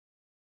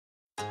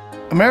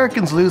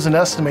Americans lose an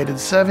estimated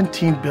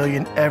 $17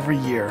 billion every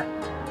year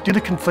due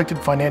to conflicted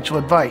financial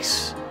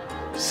advice.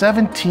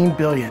 $17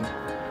 billion.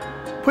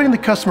 Putting the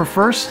customer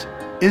first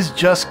is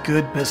just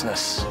good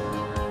business.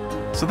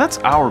 So that's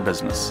our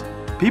business.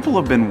 People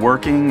have been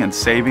working and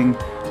saving,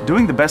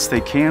 doing the best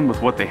they can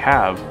with what they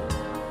have,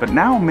 but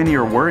now many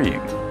are worrying,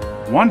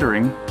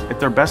 wondering if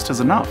their best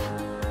is enough.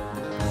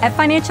 At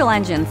Financial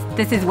Engines,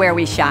 this is where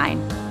we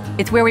shine.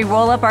 It's where we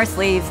roll up our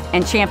sleeves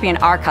and champion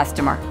our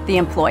customer, the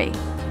employee.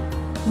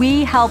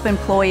 We help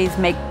employees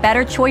make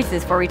better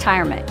choices for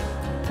retirement.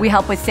 We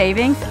help with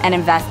savings and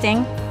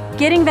investing,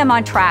 getting them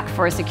on track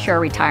for a secure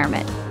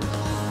retirement.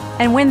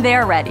 And when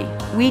they're ready,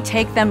 we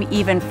take them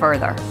even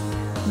further.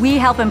 We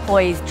help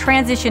employees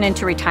transition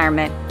into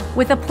retirement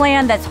with a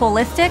plan that's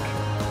holistic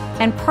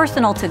and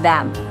personal to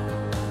them.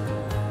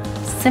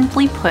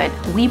 Simply put,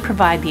 we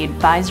provide the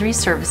advisory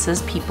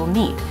services people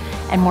need,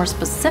 and more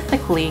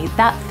specifically,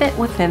 that fit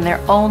within their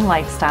own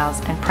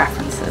lifestyles and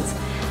preferences.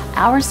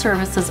 Our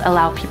services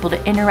allow people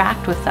to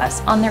interact with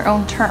us on their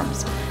own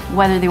terms,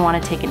 whether they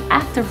want to take an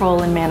active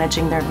role in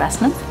managing their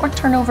investments or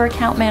turn over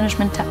account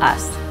management to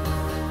us.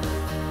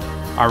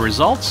 Our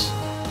results?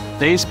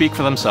 They speak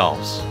for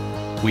themselves.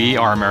 We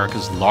are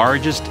America's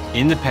largest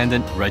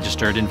independent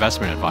registered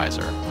investment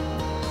advisor.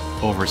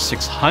 Over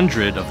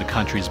 600 of the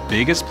country's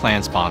biggest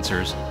plan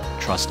sponsors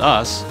trust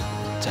us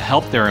to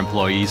help their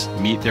employees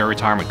meet their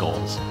retirement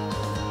goals.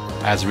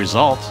 As a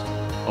result,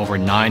 over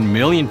 9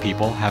 million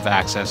people have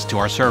access to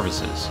our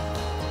services.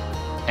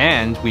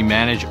 And we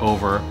manage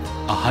over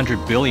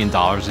 $100 billion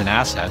in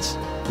assets,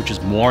 which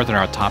is more than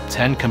our top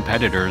 10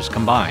 competitors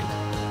combined.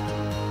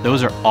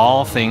 Those are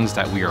all things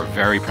that we are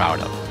very proud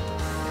of.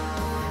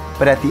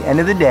 But at the end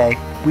of the day,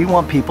 we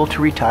want people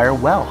to retire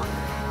well.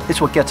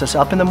 It's what gets us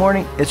up in the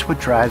morning, it's what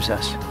drives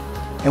us.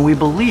 And we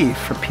believe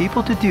for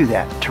people to do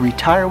that, to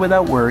retire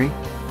without worry,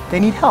 they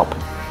need help.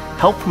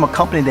 Help from a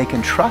company they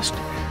can trust,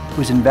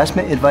 whose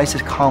investment advice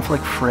is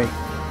conflict-free.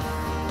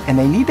 And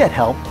they need that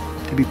help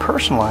to be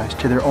personalized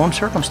to their own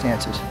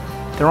circumstances,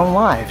 their own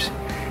lives,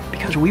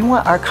 because we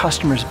want our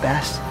customers'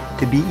 best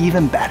to be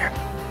even better.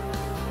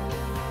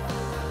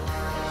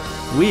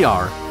 We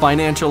are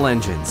Financial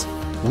Engines.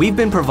 We've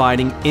been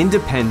providing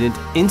independent,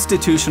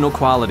 institutional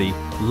quality,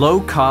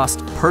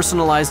 low-cost,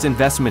 personalized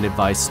investment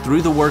advice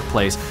through the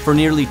workplace for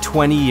nearly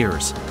 20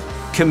 years.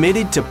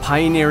 Committed to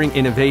pioneering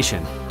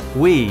innovation,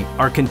 we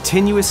are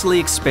continuously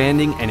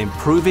expanding and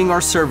improving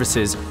our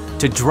services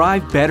to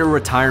drive better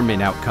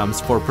retirement outcomes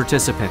for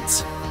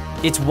participants.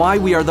 It's why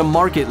we are the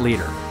market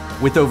leader,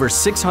 with over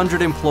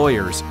 600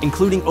 employers,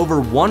 including over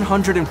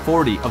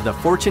 140 of the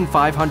Fortune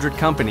 500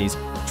 companies,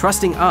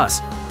 trusting us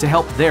to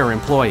help their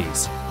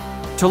employees.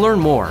 To learn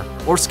more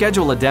or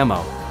schedule a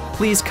demo,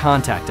 please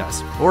contact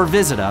us or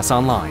visit us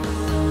online.